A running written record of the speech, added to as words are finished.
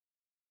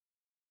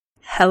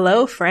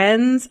Hello,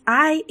 friends.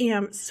 I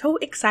am so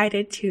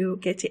excited to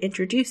get to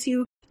introduce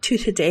you to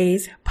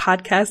today's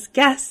podcast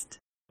guest.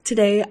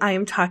 Today, I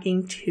am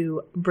talking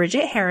to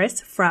Bridget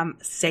Harris from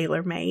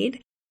Sailor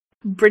Made.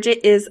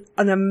 Bridget is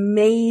an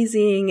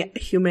amazing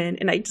human,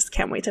 and I just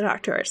can't wait to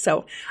talk to her.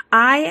 So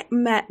I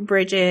met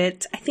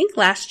Bridget, I think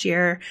last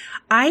year.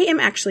 I am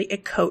actually a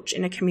coach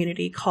in a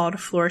community called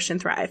Flourish and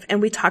Thrive,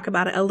 and we talk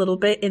about it a little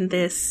bit in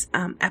this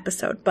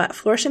episode. But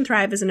Flourish and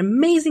Thrive is an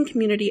amazing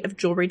community of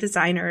jewelry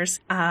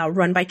designers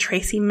run by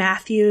Tracy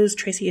Matthews.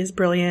 Tracy is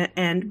brilliant,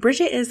 and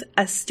Bridget is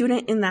a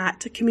student in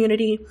that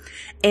community.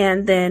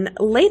 And then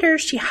later,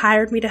 she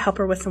hired me to help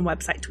her with some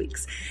website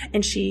tweaks,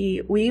 and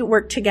we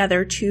worked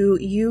together to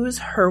use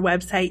her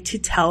website to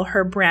tell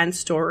her brand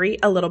story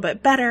a little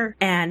bit better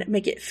and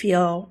make it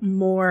feel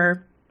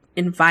more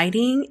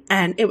inviting.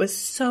 And it was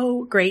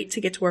so great to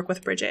get to work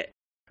with Bridget.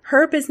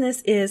 Her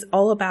business is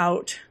all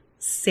about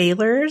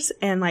sailors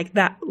and like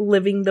that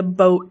living the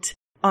boat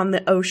on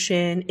the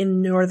ocean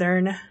in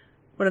northern,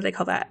 what do they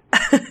call that?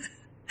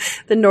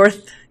 The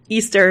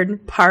northeastern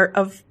part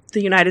of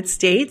the United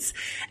States.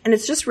 And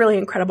it's just really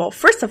incredible.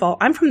 First of all,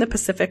 I'm from the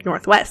Pacific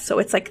Northwest, so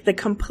it's like the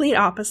complete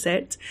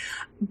opposite.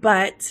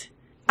 But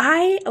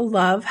I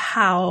love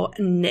how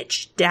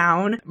niche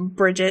down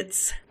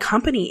Bridget's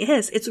company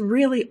is. It's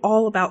really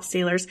all about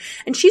sailors,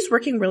 and she's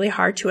working really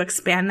hard to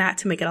expand that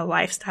to make it a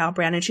lifestyle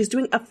brand, and she's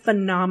doing a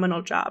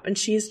phenomenal job, and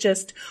she's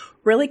just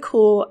really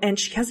cool, and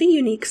she has a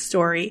unique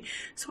story.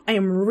 So I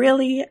am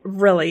really,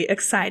 really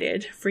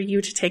excited for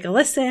you to take a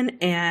listen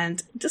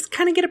and just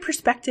kind of get a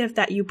perspective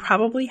that you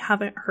probably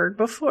haven't heard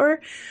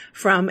before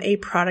from a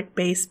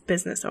product-based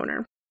business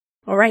owner.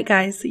 All right,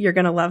 guys, you're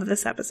going to love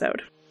this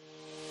episode.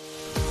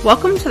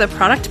 Welcome to the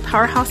Product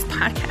Powerhouse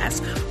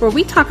Podcast, where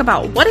we talk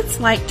about what it's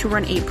like to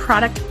run a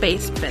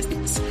product-based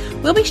business.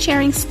 We'll be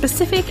sharing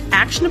specific,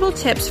 actionable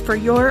tips for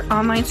your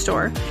online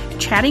store,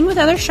 chatting with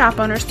other shop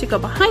owners to go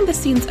behind the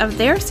scenes of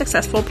their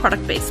successful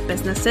product-based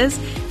businesses,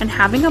 and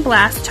having a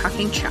blast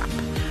talking shop.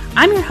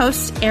 I'm your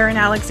host, Erin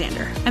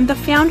Alexander. I'm the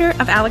founder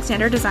of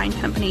Alexander Design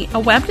Company, a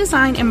web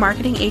design and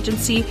marketing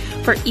agency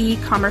for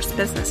e-commerce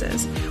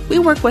businesses. We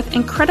work with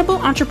incredible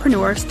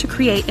entrepreneurs to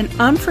create an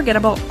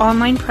unforgettable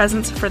online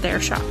presence for their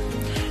shop.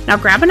 Now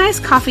grab a nice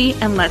coffee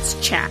and let's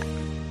chat.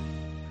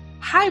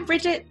 Hi,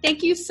 Bridget.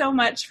 Thank you so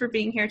much for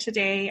being here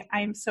today.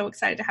 I'm so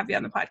excited to have you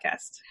on the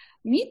podcast.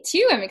 Me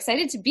too. I'm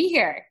excited to be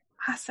here.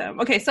 Awesome.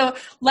 Okay, so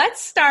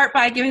let's start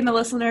by giving the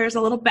listeners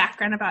a little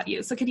background about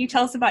you. So can you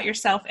tell us about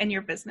yourself and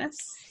your business?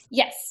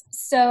 Yes.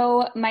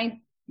 So my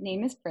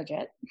name is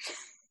Bridget.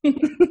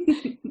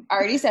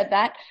 Already said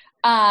that.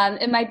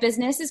 And my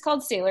business is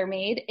called Sailor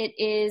Made. It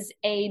is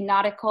a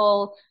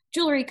nautical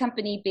jewelry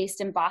company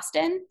based in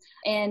Boston.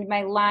 And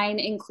my line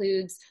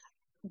includes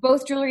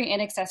both jewelry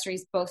and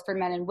accessories, both for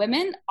men and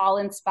women, all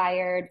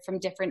inspired from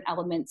different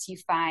elements you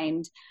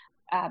find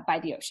by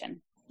the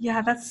ocean.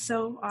 Yeah, that's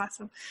so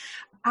awesome.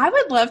 I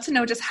would love to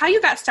know just how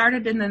you got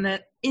started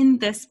in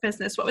this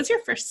business. What was your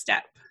first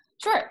step?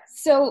 Sure.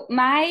 So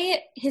my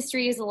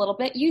history is a little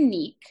bit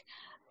unique.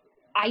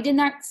 I did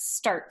not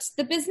start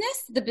the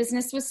business. The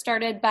business was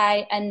started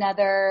by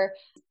another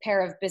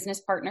pair of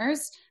business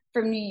partners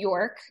from New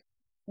York.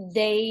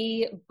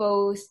 They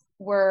both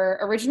were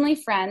originally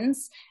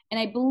friends, and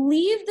I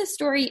believe the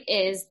story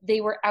is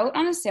they were out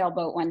on a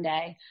sailboat one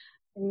day.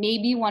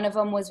 Maybe one of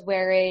them was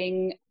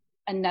wearing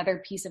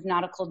another piece of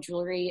nautical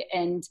jewelry,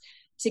 and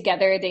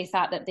together they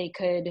thought that they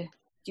could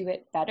do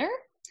it better.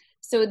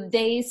 So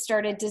they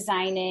started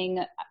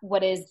designing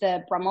what is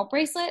the Brummel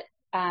bracelet,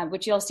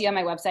 which you'll see on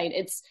my website.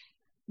 It's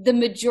the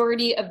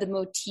majority of the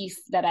motif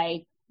that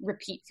I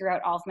repeat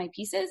throughout all of my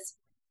pieces,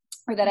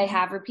 or that I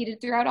have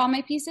repeated throughout all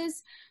my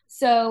pieces.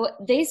 So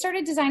they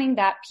started designing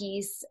that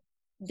piece.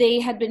 They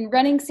had been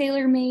running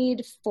Sailor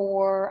Made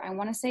for, I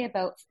want to say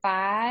about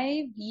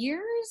 4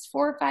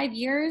 or 5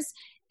 years.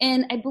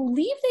 And I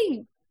believe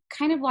they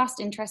kind of lost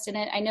interest in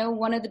it. I know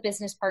one of the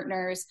business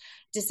partners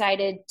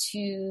decided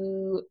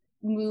to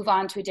move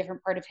on to a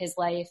different part of his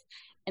life.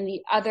 And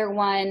the other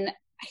one,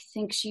 I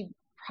think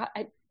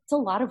it's a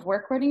lot of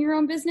work running your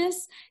own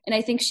business. And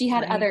I think she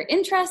had other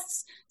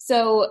interests.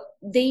 So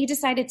they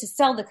decided to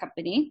sell the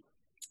company.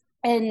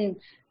 And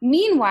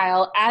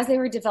meanwhile, as they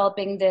were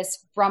developing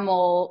this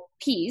Brummel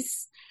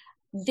piece,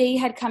 they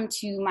had come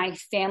to my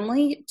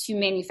family to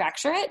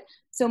manufacture it.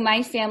 So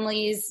my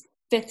family's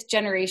 5th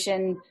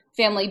generation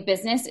family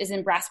business is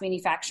in brass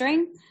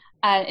manufacturing.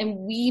 And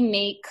we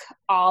make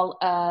all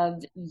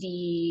of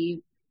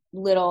the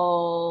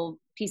little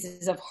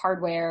pieces of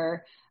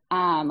hardware,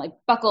 like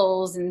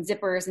buckles and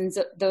zippers and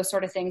those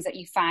sort of things that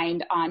you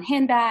find on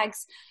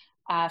handbags,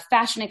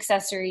 fashion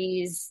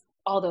accessories,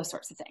 all those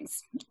sorts of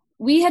things.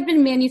 We had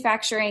been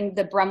manufacturing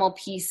the Brummel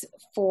piece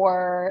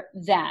for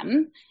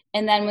them.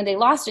 And then when they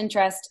lost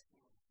interest,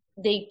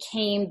 they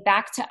came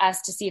back to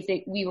us to see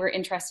if we were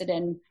interested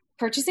in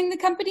purchasing the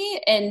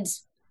company. And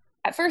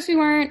at first we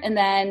weren't. And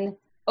then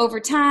over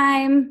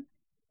time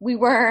we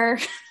were.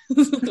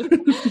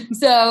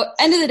 So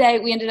end of the day,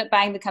 we ended up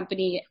buying the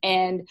company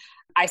and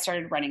I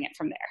started running it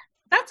from there.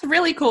 That's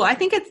really cool. I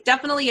think it's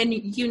definitely a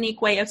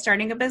unique way of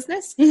starting a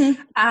business.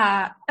 Mm-hmm.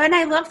 And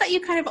I love that you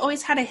kind of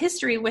always had a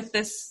history with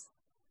this,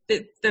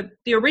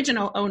 the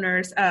original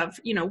owners of,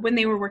 when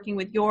they were working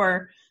with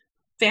your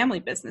family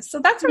business. So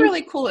that's a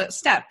really cool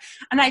step.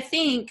 And I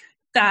think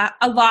that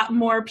a lot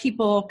more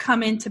people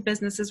come into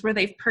businesses where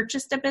they've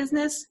purchased a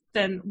business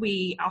than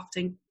we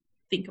often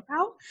think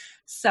about.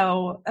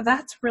 So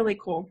that's really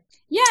cool.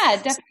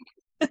 Yeah,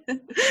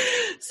 definitely.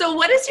 So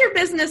what does your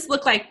business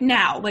look like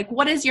now? Like,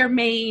 what is your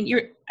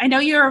main, I know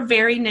you're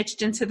very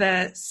niched into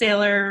the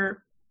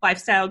sailor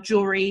lifestyle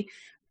jewelry.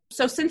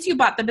 So since you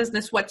bought the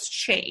business, what's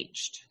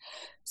changed?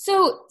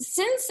 So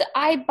since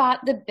I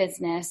bought the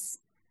business,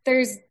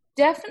 there's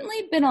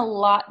definitely been a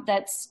lot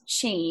that's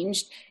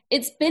changed.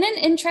 It's been an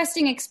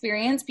interesting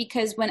experience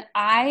because when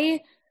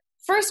I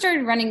first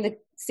started running the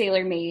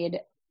Sailor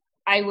Made,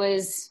 I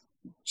was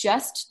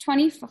just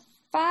 25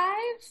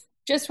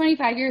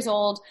 years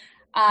old.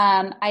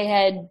 I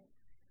had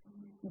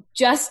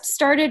just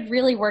started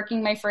really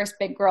working my first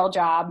big girl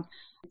job,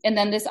 and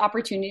then this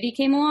opportunity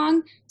came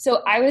along.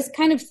 So I was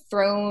kind of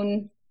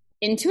thrown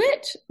into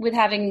it with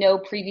having no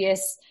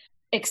previous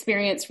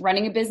experience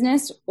running a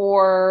business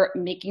or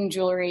making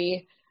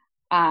jewelry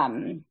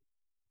on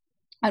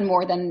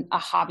more than a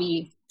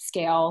hobby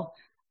scale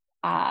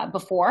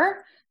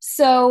before.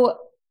 So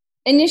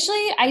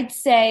initially, I'd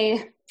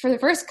say for the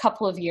first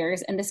couple of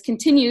years, and this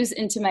continues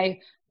into my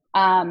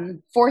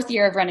fourth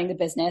year of running the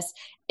business,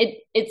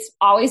 it's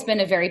always been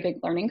a very big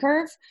learning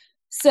curve.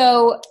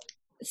 So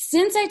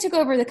since I took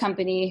over the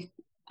company,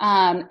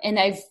 and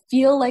I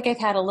feel like I've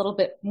had a little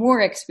bit more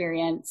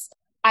experience,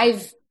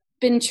 I've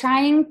been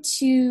trying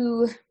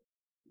to,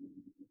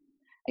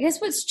 I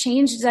guess what's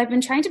changed is I've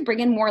been trying to bring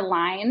in more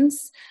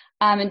lines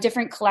and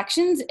different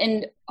collections,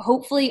 and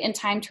hopefully in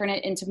time turn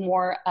it into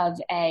more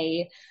of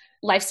a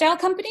lifestyle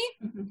company.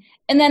 Mm-hmm.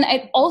 And then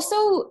I've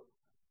also,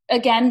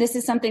 again, this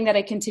is something that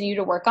I continue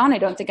to work on. I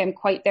don't think I'm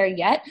quite there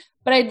yet,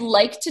 but I'd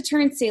like to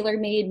turn Sailor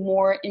Made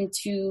more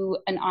into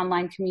an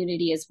online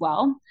community as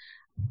well.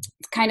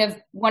 It's kind of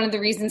one of the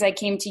reasons I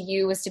came to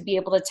you was to be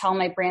able to tell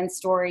my brand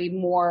story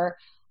more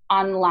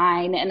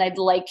online. And I'd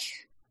like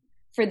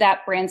for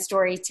that brand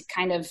story to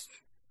kind of,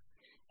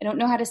 I don't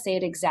know how to say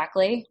it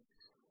exactly,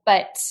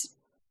 but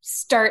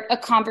start a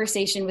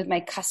conversation with my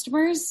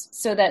customers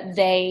so that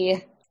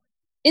they,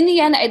 in the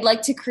end, I'd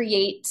like to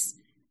create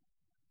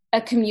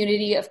a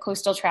community of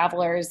coastal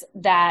travelers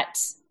that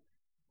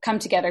come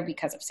together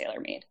because of Sailor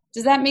Made.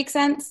 Does that make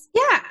sense?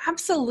 Yeah,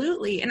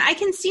 absolutely. And I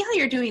can see how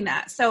you're doing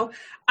that. So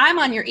I'm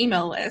on your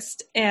email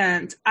list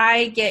and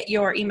I get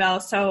your email.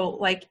 So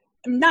like,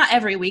 not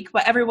every week,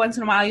 but every once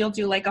in a while you'll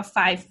do like a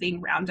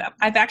 5-thing roundup.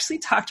 I've actually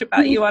talked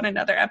about you on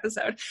another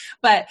episode,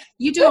 but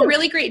you do a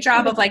really great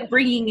job of like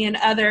bringing in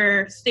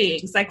other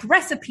things, like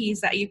recipes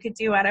that you could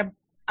do on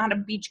a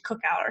beach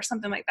cookout or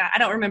something like that. I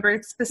don't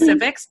remember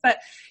specifics, but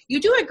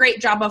you do a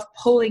great job of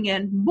pulling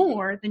in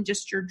more than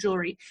just your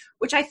jewelry,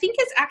 which I think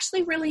is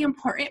actually really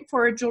important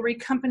for a jewelry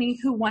company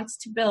who wants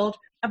to build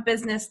a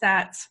business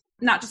that's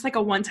not just like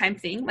a one-time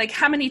thing. Like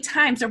how many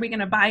times are we going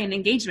to buy an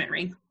engagement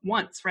ring?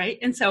 Once, right?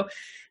 And so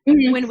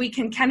when we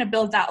can kind of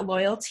build that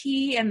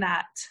loyalty and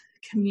that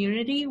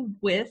community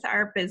with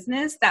our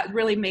business, that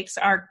really makes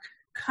our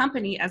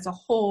company as a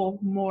whole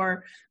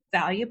more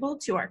valuable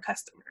to our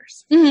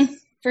customers. Mm-hmm.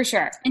 For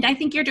sure. And I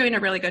think you're doing a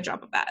really good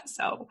job of that.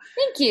 So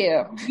thank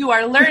you. You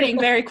are learning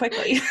very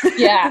quickly.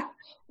 Yeah.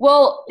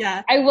 Well,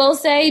 yeah. I will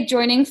say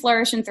joining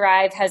Flourish and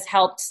Thrive has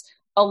helped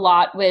a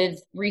lot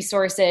with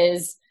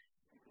resources.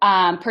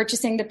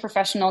 Purchasing the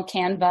professional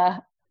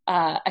Canva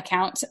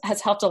account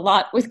has helped a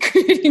lot with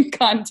creating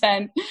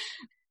content.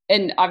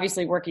 And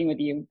obviously working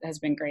with you has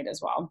been great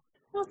as well.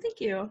 Well,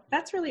 thank you.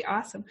 That's really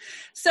awesome.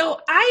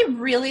 So I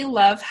really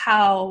love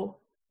how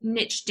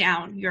niche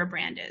down your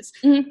brand is.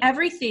 Mm-hmm.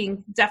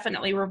 Everything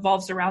definitely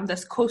revolves around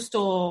this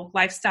coastal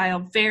lifestyle,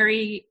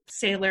 very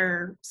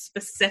sailor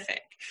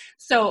specific.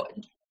 So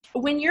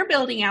when you're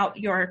building out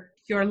your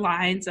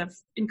lines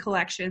in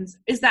collections,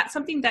 is that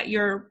something that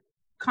you're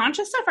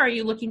conscious of? Or are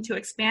you looking to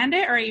expand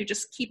it, or are you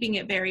just keeping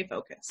it very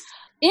focused?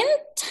 In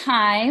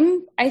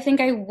time, I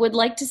think I would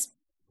like to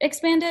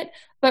expand it,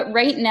 but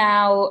right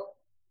now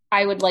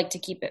I would like to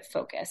keep it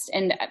focused,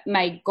 and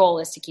my goal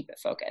is to keep it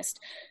focused.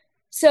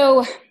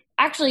 So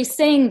actually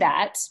saying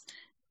that,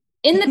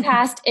 in the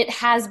past, it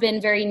has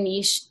been very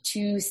niche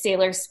to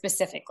sailors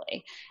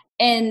specifically.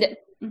 And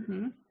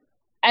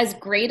as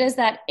great as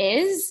that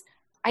is,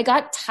 I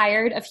got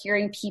tired of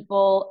hearing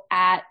people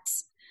at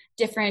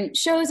different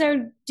shows I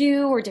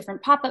do or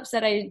different pop-ups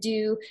that I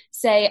do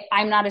say,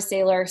 I'm not a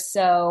sailor,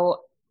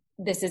 so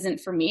this isn't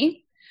for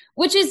me,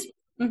 which is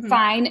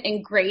fine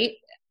and great.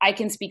 I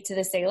can speak to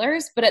the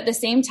sailors, but at the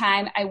same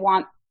time, I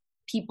want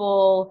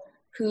people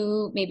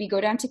who maybe go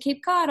down to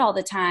Cape Cod all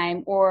the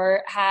time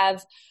or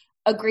have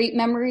a great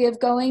memory of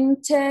going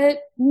to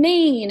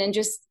Maine and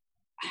just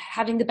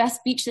having the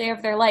best beach day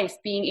of their life,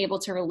 being able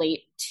to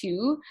relate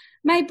to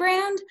my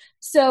brand.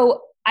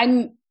 So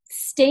I'm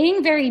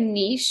staying very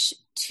niche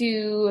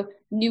to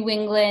New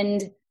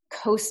England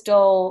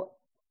coastal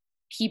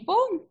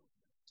people,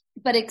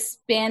 but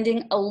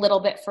expanding a little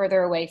bit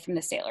further away from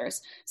the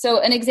sailors. So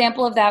an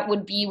example of that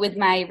would be with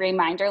my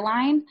Reminder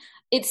line.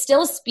 It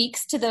still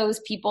speaks to those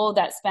people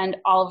that spend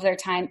all of their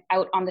time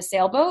out on the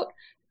sailboat,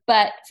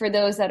 but for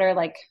those that are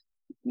like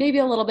maybe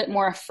a little bit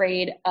more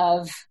afraid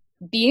of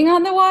being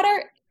on the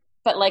water,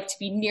 but like to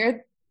be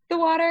near the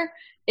water,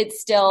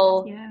 it's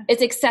still,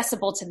 it's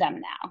accessible to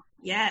them now.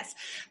 Yes.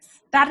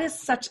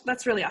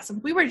 That's really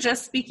awesome. We were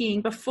just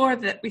speaking before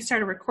that we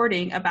started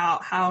recording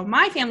about how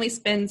my family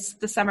spends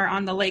the summer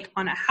on the lake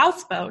on a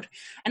houseboat.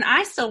 And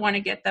I still want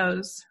to get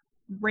those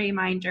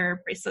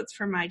Reminder bracelets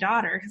for my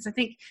daughter because I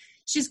think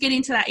she's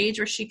getting to that age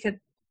where she could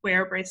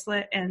wear a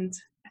bracelet. And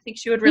I think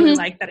she would really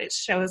like that it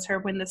shows her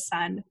when the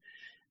sun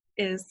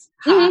is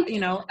hot,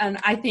 and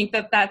I think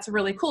that that's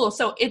really cool.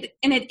 So it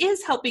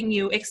is helping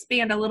you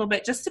expand a little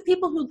bit just to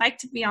people who like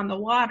to be on the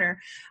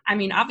water. I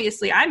mean,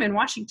 obviously I'm in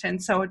Washington,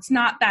 so it's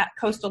not that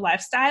coastal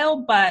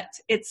lifestyle, but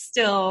it's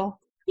still,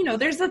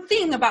 there's a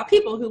thing about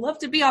people who love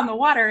to be on the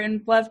water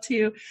and love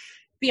to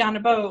be on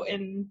a boat,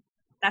 and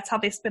that's how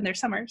they spend their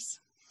summers.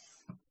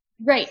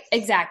 Right.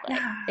 Exactly.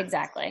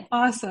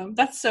 Awesome.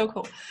 That's so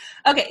cool.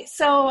 Okay.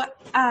 So,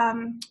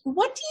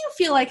 what do you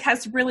feel like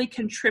has really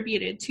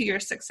contributed to your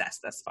success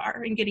thus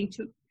far in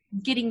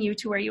getting you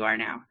to where you are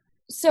now?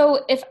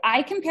 So if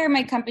I compare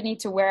my company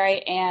to where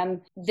I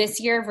am this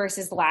year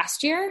versus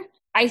last year,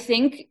 I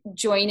think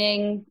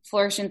joining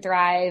Flourish and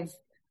Thrive,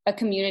 a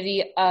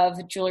community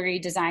of jewelry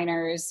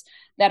designers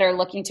that are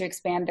looking to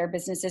expand their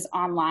businesses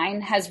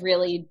online, has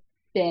really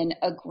been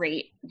a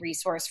great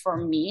resource for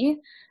me.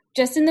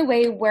 Just in the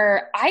way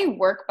where I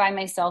work by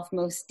myself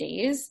most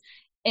days,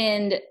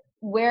 and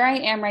where I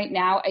am right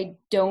now, I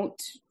don't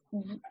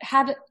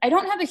have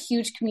a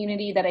huge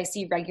community that I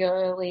see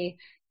regularly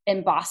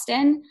in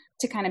Boston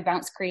to kind of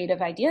bounce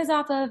creative ideas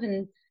off of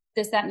and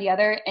this, that, and the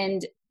other.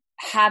 And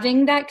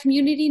having that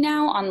community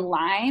now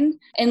online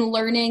and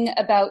learning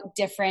about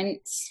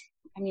different,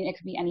 it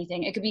could be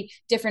anything. It could be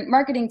different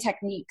marketing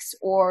techniques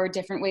or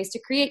different ways to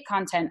create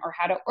content or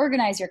how to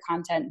organize your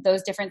content,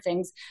 those different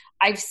things.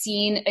 I've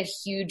seen a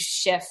huge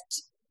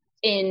shift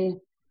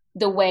in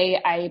the way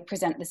I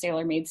present the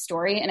Sailor Made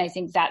story. And I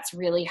think that's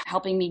really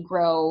helping me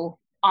grow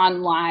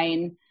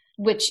online,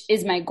 which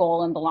is my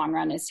goal in the long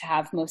run, is to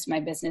have most of my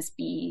business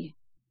be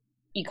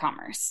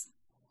e-commerce.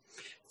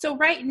 So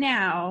right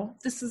now,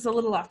 this is a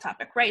little off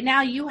topic. Right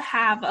now you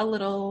have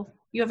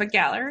a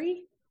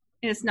gallery?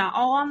 And it's not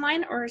all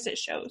online, or is it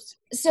shows?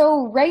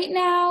 So right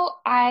now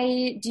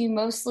I do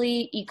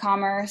mostly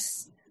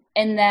e-commerce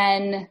and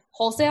then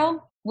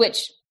wholesale,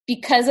 which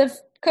because of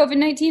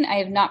COVID-19, I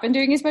have not been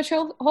doing as much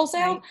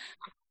wholesale. Right.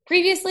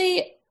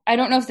 Previously, I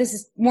don't know if this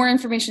is more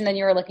information than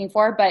you were looking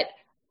for,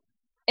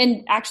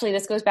 and actually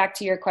this goes back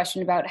to your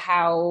question about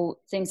how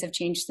things have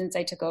changed since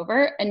I took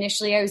over.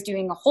 Initially, I was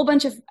doing a whole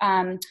bunch of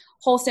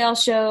wholesale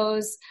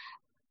shows,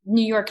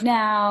 New York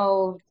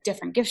Now,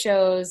 different gift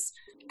shows,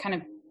 kind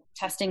of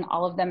testing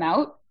all of them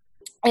out.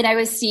 And I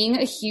was seeing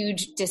a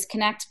huge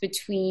disconnect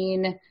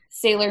between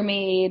Sailor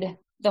Made,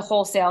 the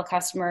wholesale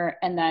customer,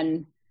 and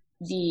then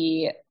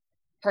the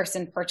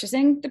person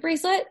purchasing the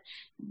bracelet.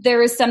 There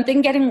was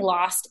something getting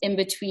lost in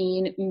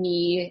between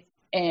me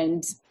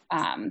and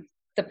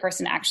the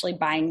person actually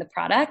buying the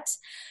product.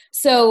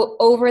 So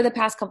over the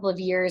past couple of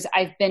years,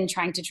 I've been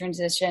trying to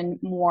transition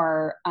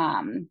more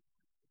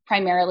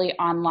primarily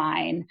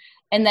online,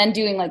 and then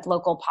doing like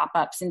local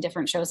pop-ups and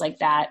different shows like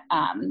that.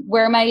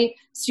 Where my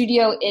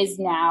studio is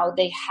now,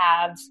 they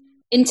have,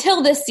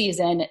 until this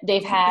season,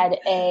 they've had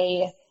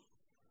a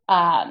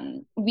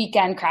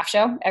weekend craft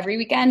show every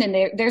weekend.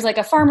 And there's like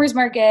a farmer's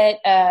market,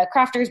 a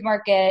crafter's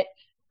market,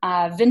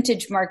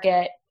 vintage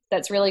market.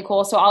 That's really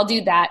cool. So I'll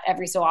do that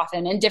every so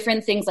often, and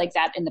different things like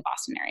that in the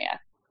Boston area.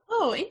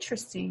 Oh,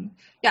 interesting.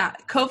 Yeah,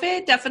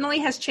 COVID definitely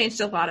has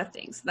changed a lot of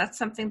things. That's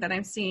something that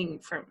I'm seeing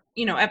from,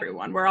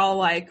 everyone. We're all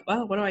like,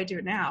 well, what do I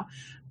do now?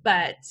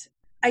 But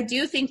I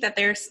do think that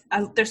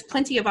there's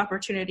plenty of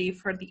opportunity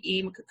for the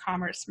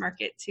e-commerce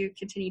market to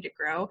continue to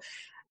grow.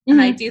 Mm-hmm.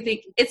 And I do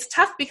think it's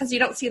tough because you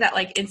don't see that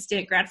like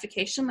instant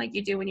gratification like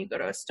you do when you go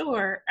to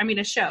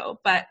a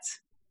show, but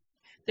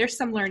there's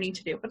some learning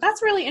to do. But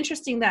that's really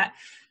interesting that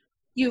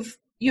you've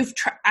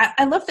tried.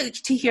 I love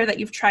to hear that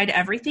you've tried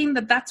everything.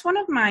 That's one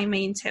of my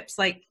main tips.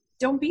 Like,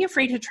 don't be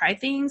afraid to try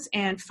things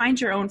and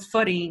find your own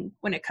footing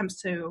when it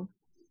comes to,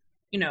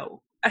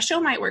 a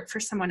show might work for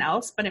someone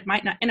else, but it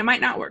might not, and it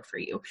might not work for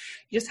you.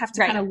 You just have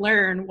to kind of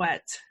learn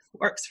what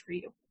works for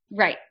you.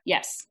 Right.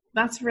 Yes.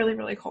 That's really,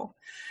 really cool.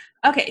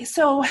 Okay.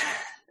 So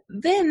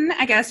then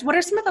I guess, what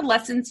are some of the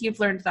lessons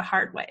you've learned the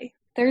hard way?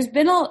 There's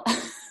been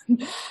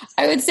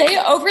I would say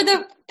over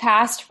the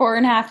past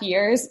 4.5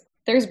 years,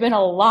 there's been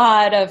a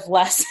lot of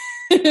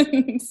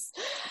lessons.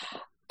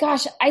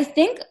 Gosh, I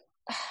think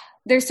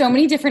there's so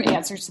many different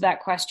answers to that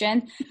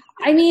question.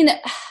 I mean,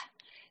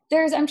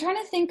 I'm trying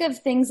to think of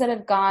things that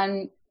have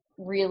gone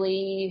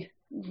really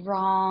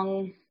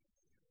wrong.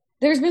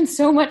 There's been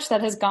so much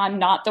that has gone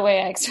not the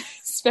way I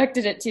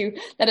expected it to,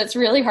 that it's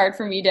really hard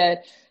for me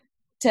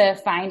to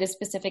find a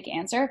specific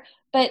answer.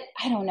 But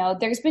I don't know,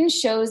 there's been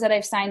shows that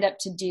I've signed up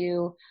to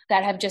do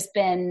that have just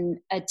been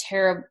a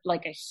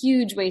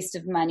huge waste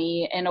of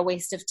money and a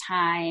waste of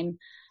time.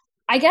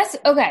 I guess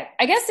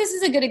this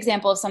is a good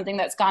example of something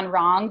that's gone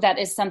wrong. That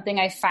is something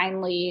I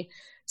finally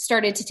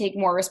started to take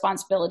more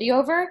responsibility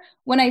over.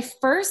 When I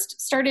first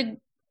started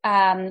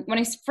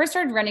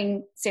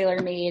running Sailor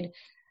Made,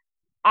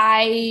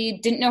 I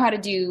didn't know how to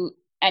do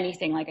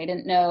anything. Like, I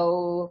didn't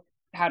know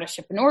how to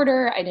ship an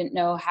order. I didn't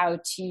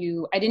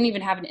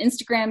even have an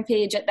Instagram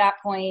page at that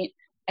point.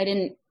 I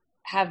didn't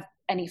have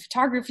any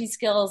photography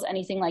skills,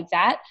 anything like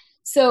that.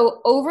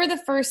 So over the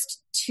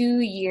first 2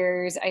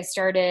 years, I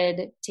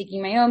started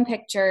taking my own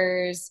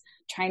pictures,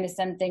 trying to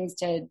send things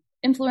to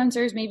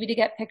influencers maybe to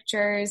get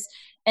pictures.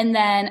 And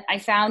then I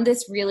found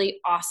this really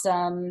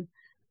awesome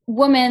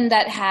woman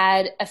that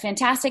had a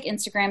fantastic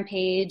Instagram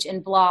page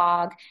and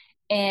blog.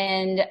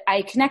 And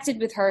I connected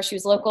with her. She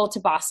was local to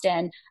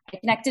Boston. I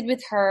connected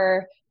with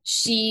her.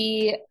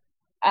 She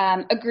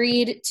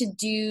agreed to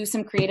do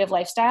some creative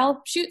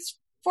lifestyle shoots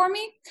for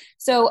me.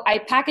 So I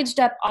packaged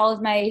up all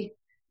of my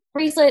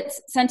bracelets,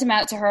 sent them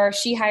out to her.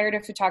 She hired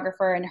a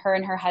photographer, and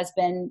her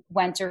husband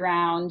went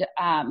around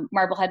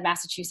Marblehead,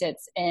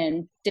 Massachusetts,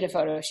 and did a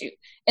photo shoot.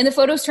 And the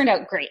photos turned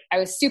out great. I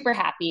was super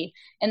happy.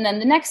 And then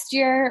the next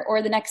year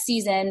or the next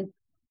season,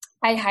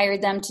 I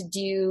hired them to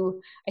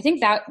do, I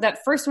think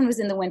that first one was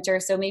in the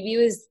winter. So maybe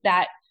it was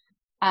that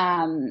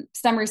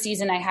summer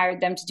season I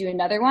hired them to do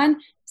another one.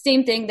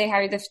 Same thing. They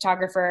hired the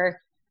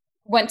photographer,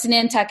 went to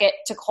Nantucket,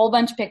 took a whole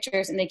bunch of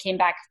pictures, and they came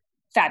back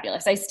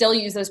fabulous. I still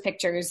use those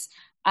pictures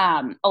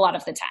a lot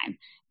of the time.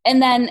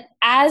 And then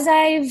as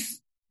I've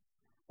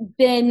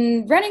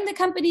been running the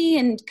company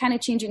and kind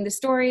of changing the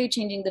story,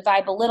 changing the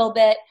vibe a little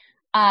bit,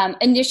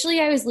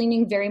 initially I was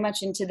leaning very much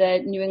into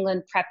the New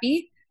England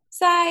preppy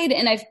side.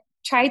 And I've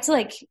tried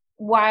to,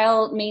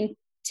 while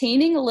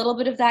maintaining a little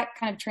bit of that,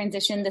 kind of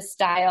transition the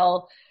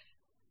style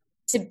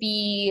to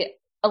be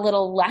a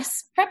little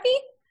less preppy.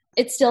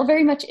 It still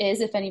very much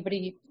is. If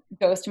anybody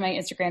goes to my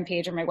Instagram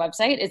page or my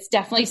website, it's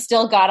definitely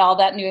still got all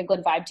that New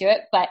England vibe to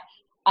it. But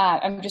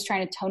I'm just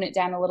trying to tone it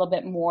down a little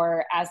bit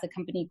more as the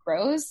company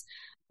grows.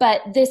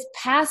 But this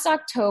past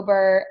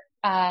October,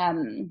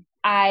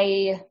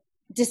 I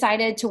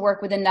decided to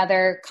work with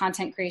another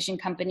content creation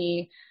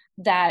company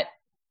that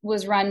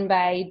was run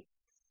by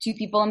 2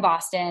 people in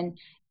Boston,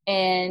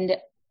 and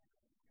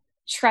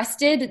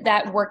trusted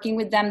that working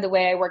with them the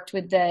way I worked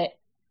with the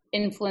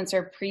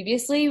influencer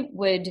previously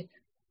would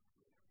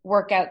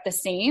work out the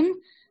same.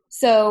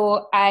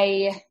 So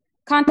I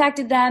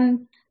contacted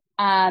them,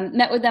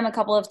 met with them a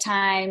couple of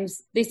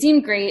times. They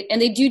seemed great,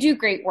 and they do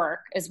great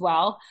work as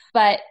well.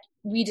 But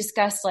we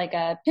discussed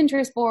a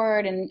Pinterest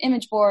board and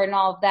image board and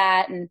all of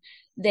that. And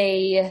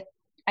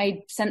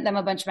I sent them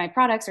a bunch of my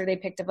products, or they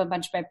picked up a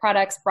bunch of my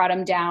products, brought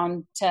them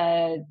down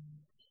to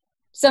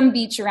some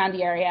beach around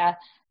the area.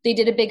 They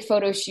did a big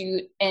photo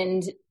shoot,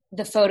 and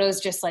the photos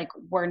just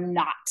were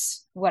not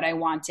what I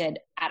wanted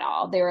at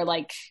all. They were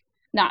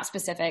not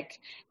specific.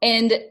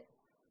 And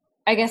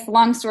I guess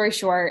long story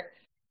short,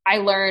 I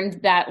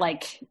learned that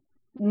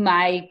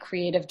my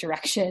creative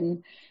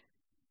direction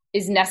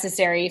is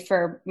necessary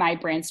for my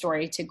brand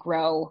story to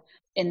grow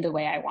in the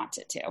way I want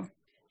it to.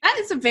 That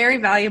is a very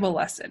valuable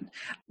lesson.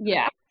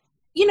 Yeah.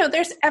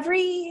 There's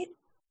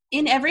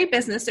in every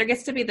business, there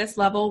gets to be this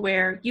level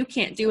where you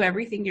can't do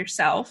everything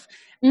yourself,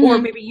 mm-hmm. or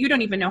maybe you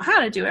don't even know how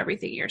to do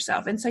everything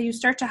yourself. And so you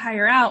start to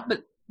hire out,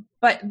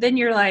 but then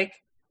you're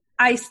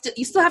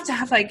you still have to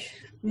have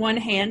one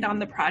hand on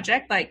the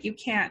project. You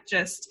can't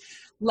just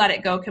let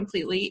it go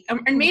completely.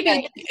 And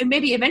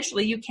maybe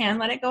eventually you can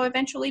let it go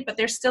eventually, but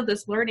there's still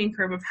this learning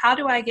curve of how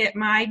do I get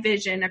my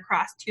vision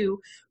across to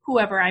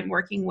whoever I'm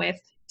working with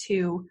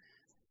to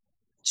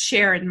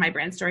share in my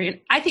brand story. And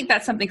I think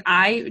that's something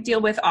I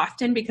deal with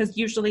often, because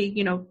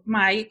usually,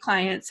 my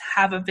clients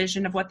have a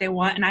vision of what they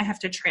want, and I have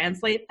to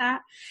translate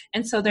that.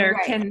 And so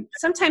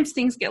sometimes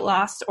things get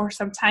lost, or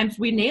sometimes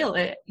we nail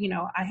it.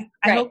 I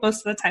hope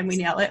most of the time we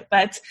nail it,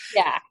 but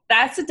yeah,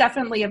 that's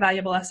definitely a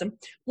valuable lesson.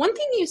 One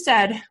thing you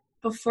said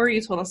before you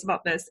told us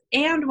about this,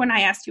 and when I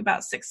asked you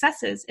about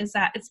successes, is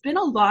that it's been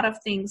a lot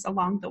of things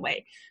along the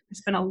way.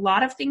 There's been a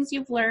lot of things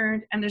you've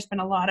learned, and there's been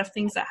a lot of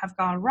things that have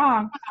gone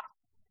wrong.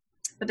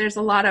 But there's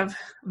a lot of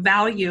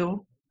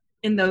value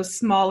in those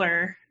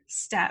smaller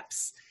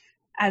steps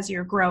as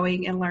you're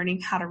growing and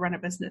learning how to run a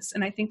business.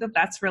 And I think that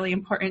that's really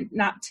important,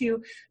 not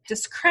to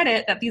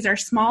discredit that these are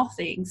small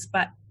things,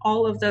 but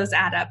all of those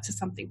add up to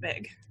something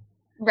big.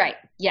 Right.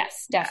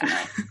 Yes,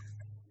 definitely.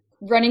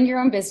 Running your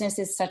own business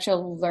is such a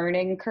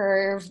learning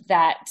curve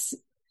that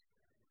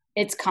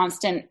it's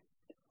constant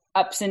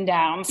ups and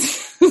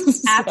downs.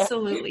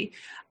 Absolutely.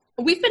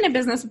 We've been in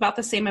business about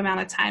the same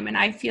amount of time, and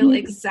I feel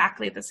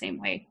exactly the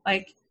same way.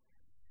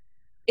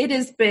 It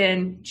has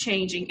been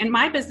changing, and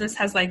my business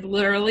has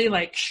literally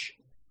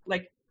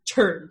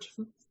turned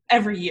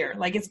every year.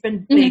 It's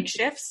been big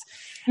shifts.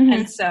 Mm-hmm.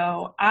 And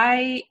so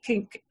I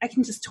can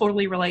just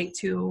totally relate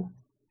to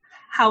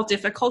how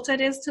difficult it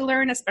is to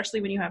learn,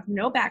 especially when you have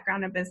no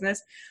background in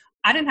business.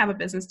 I didn't have a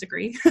business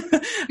degree.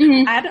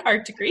 Mm-hmm. I had an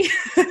art degree.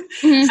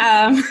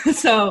 Mm-hmm.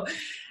 So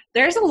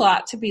there's a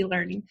lot to be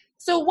learning.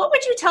 So what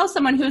would you tell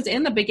someone who's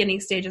in the beginning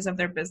stages of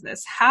their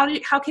business? How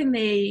can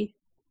they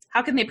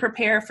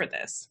prepare for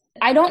this?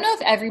 I don't know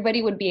if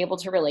everybody would be able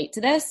to relate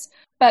to this,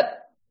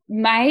 but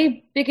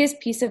my biggest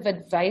piece of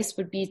advice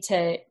would be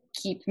to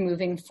keep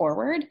moving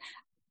forward.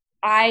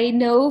 I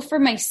know for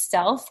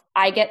myself,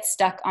 I get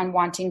stuck on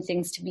wanting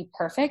things to be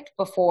perfect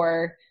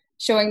before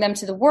showing them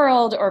to the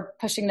world or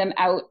pushing them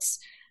out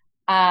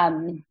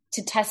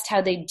to test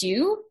how they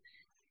do.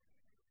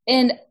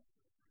 And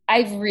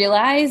I've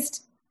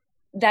realized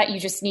that you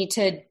just need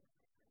to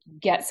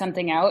get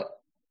something out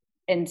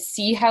and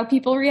see how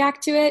people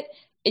react to it.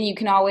 And you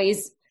can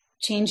always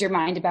change your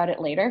mind about it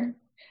later.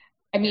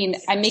 I mean,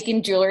 I'm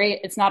making jewelry.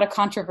 It's not a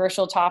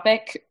controversial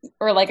topic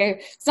or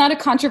it's not a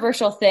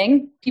controversial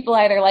thing. People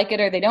either like it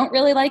or they don't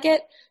really like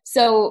it.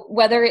 So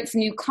whether it's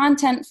new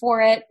content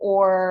for it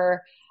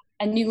or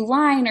a new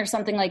line or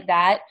something like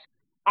that,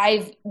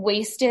 I've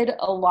wasted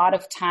a lot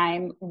of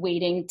time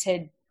waiting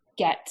to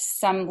get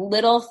some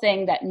little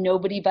thing that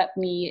nobody but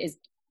me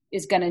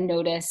is going to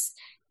notice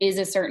is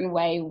a certain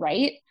way,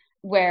 right?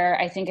 Where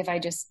I think if I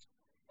just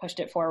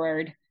pushed it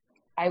forward,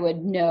 I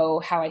would know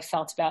how I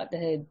felt about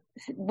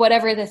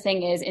whatever the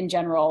thing is in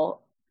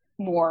general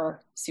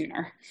more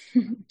sooner.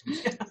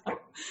 Yeah.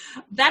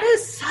 That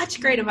is such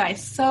great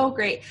advice. So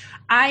great.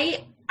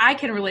 I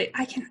can relate.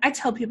 I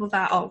tell people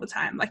that all the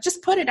time. Like,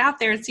 just put it out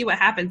there and see what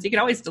happens. You can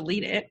always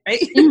delete it,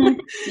 right? Mm-hmm.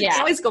 Yeah. You can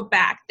always go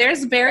back.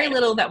 There's very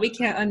little that we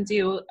can't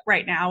undo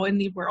right now in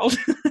the world,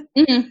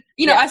 Mm-hmm.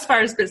 As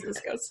far as business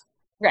goes.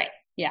 Right.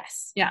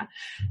 Yes. Yeah.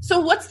 So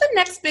what's the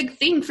next big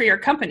thing for your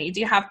company? Do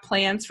you have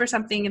plans for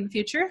something in the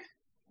future?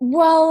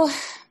 Well,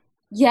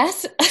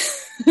 yes.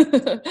 You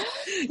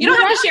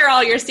don't have to share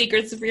all your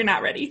secrets if you're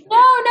not ready. No,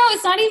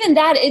 it's not even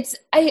that.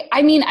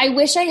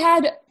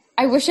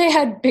 I wish I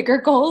had bigger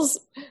goals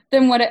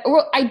than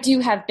I do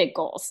have big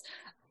goals.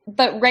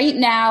 But right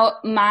now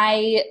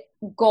my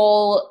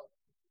goal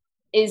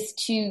is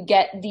to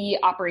get the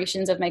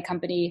operations of my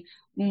company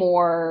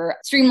more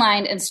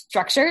streamlined and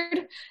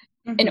structured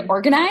and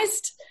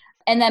organized.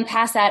 And then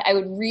past that, I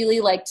would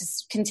really like to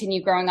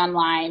continue growing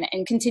online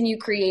and continue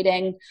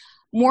creating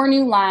more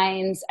new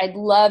lines. I'd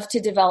love to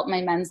develop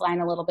my men's line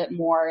a little bit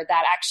more.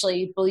 That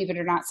actually, believe it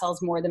or not,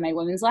 sells more than my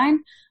women's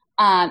line.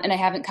 And I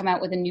haven't come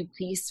out with a new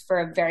piece for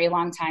a very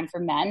long time for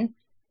men.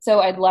 So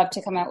I'd love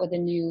to come out with a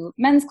new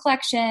men's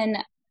collection.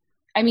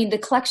 I mean, the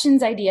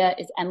collections idea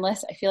is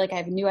endless. I feel like I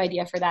have a new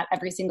idea for that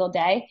every single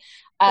day.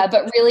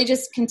 But really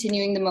just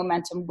continuing the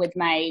momentum with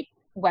my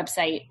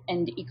website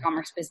and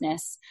e-commerce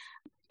business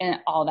and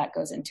all that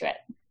goes into it.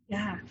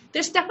 Yeah.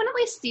 There's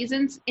definitely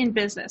seasons in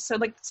business. So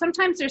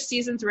sometimes there's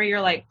seasons where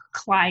you're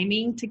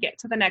climbing to get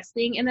to the next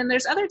thing. And then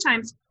there's other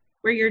times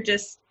where you're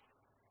just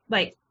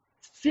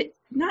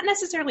not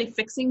necessarily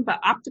fixing,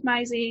 but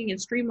optimizing and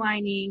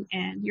streamlining.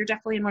 And you're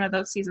definitely in one of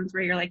those seasons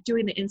where you're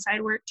doing the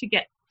inside work to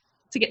get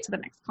to the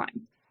next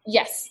climb.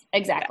 Yes,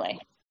 exactly.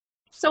 Yeah.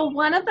 So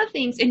one of the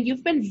things, and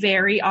you've been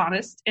very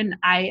honest, and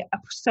I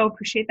so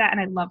appreciate that,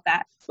 and I love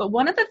that. But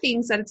one of the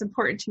things that it's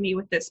important to me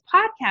with this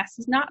podcast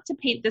is not to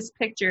paint this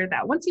picture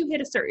that once you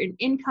hit a certain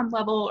income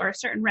level or a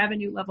certain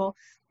revenue level,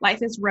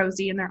 life is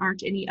rosy and there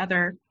aren't any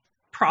other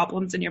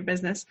problems in your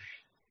business.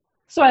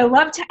 So I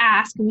love to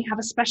ask, and we have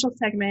a special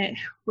segment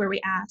where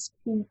we ask,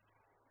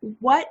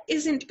 what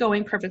isn't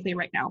going perfectly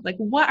right now?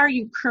 What are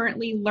you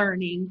currently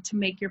learning to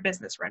make your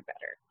business run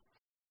better?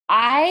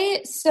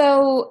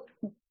 So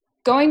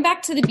going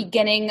back to the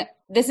beginning,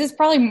 this is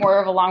probably more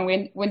of a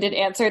long-winded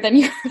answer than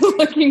you're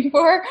looking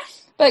for,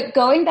 but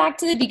going back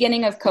to the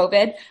beginning of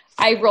COVID,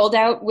 I rolled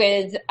out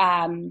with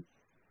my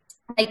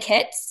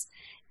kits,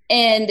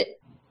 and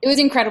it was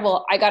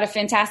incredible. I got a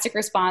fantastic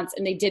response,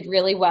 and they did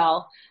really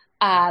well.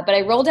 But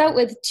I rolled out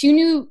with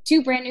two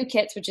brand new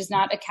kits, which is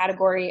not a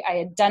category I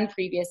had done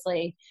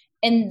previously.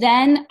 And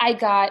then I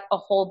got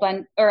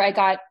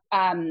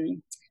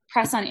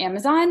press on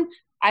Amazon.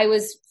 I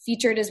was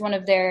featured as one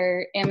of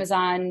their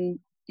Amazon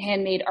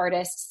handmade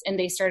artists, and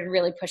they started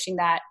really pushing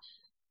that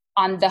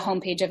on the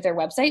homepage of their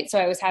website. So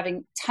I was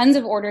having tons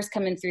of orders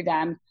come in through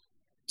them.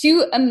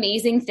 Two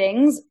amazing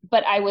things,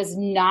 but I was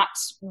not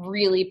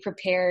really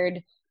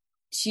prepared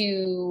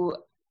to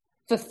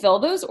fulfill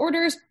those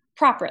orders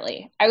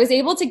properly. I was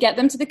able to get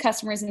them to the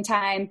customers in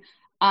time,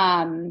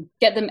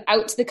 get them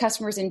out to the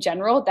customers in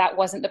general. That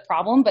wasn't the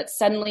problem, but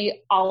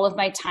suddenly all of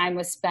my time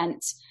was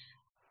spent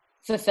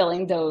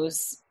fulfilling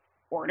those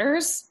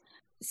orders.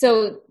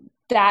 So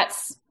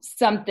that's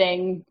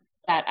something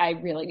that I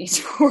really need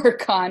to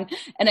work on,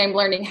 and I'm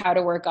learning how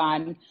to work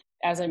on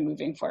as I'm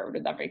moving forward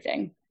with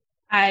everything.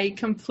 I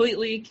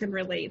completely can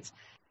relate.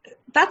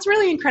 That's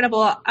really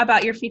incredible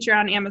about your feature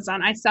on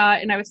Amazon. I saw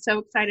it and I was so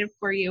excited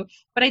for you,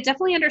 but I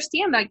definitely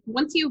understand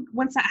once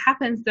that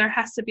happens, there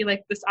has to be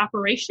this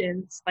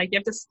operations, you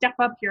have to step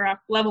up your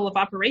level of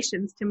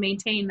operations to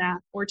maintain that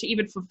or to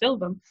even fulfill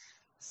them.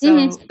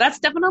 So that's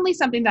definitely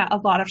something that a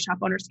lot of shop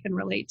owners can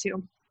relate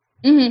to.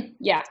 Mm-hmm.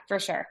 Yeah, for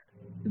sure.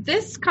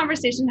 this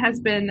conversation has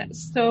been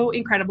so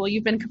incredible.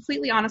 You've been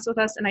completely honest with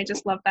us, and I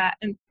just love that.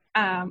 And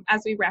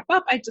as we wrap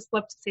up, I'd just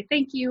love to say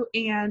thank you.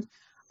 And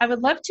I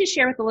would love to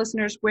share with the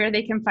listeners where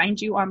they can find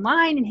you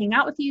online and hang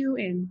out with you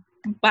and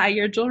buy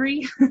your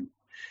jewelry.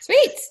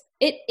 Sweet.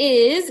 It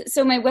is.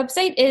 So my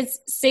website is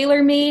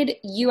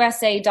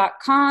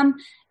sailormadeusa.com,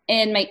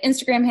 and my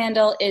Instagram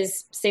handle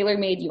is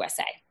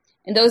sailormadeusa.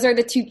 And those are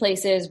the two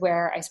places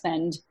where I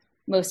spend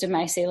most of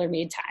my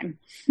SailorMade time.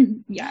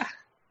 Yeah.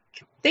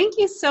 Thank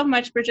you so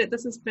much, Bridget.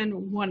 This has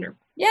been wonderful.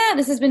 Yeah,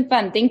 this has been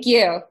fun. Thank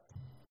you.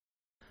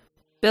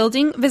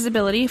 Building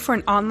visibility for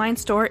an online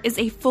store is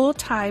a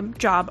full-time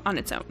job on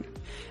its own.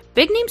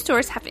 Big name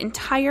stores have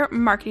entire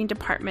marketing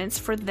departments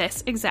for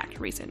this exact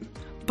reason.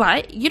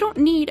 But you don't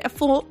need a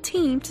full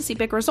team to see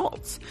big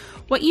results.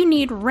 What you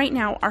need right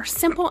now are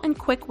simple and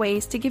quick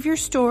ways to give your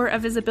store a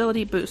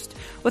visibility boost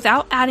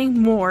without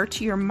adding more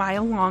to your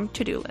mile-long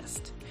to-do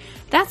list.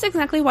 That's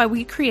exactly why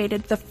we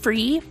created the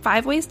free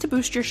 5 Ways to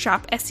Boost Your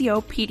Shop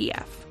SEO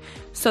PDF,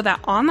 so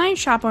that online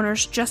shop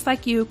owners just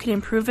like you can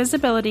improve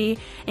visibility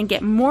and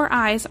get more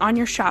eyes on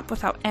your shop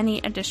without any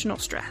additional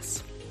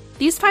stress.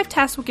 These 5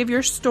 tests will give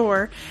your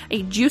store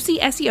a juicy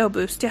SEO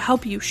boost to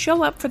help you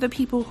show up for the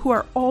people who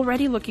are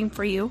already looking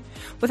for you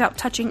without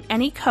touching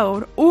any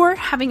code or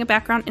having a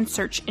background in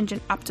search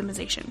engine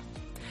optimization.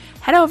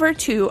 Head over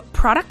to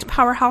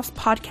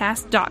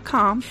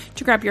productpowerhousepodcast.com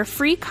to grab your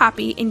free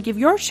copy and give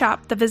your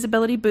shop the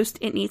visibility boost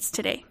it needs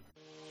today.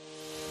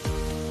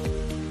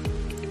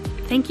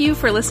 Thank you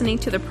for listening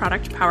to the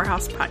Product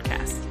Powerhouse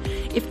Podcast.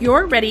 If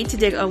you're ready to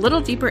dig a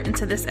little deeper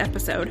into this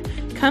episode,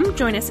 come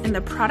join us in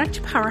the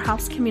Product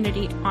Powerhouse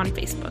community on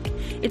Facebook.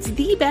 It's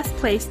the best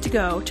place to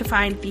go to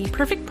find the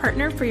perfect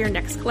partner for your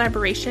next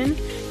collaboration,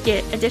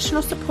 get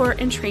additional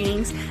support and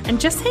trainings, and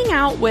just hang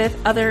out with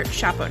other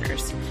shop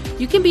owners.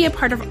 You can be a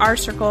part of our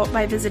circle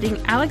by visiting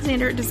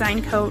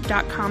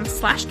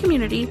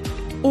alexanderdesignco.com/community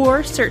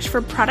or search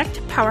for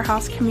Product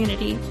Powerhouse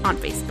Community on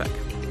Facebook.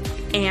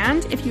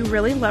 And if you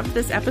really loved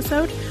this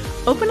episode,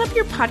 open up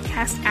your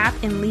podcast app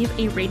and leave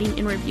a rating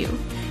and review.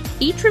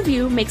 Each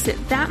review makes it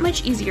that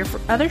much easier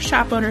for other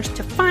shop owners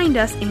to find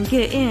us and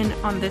get in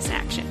on this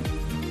action.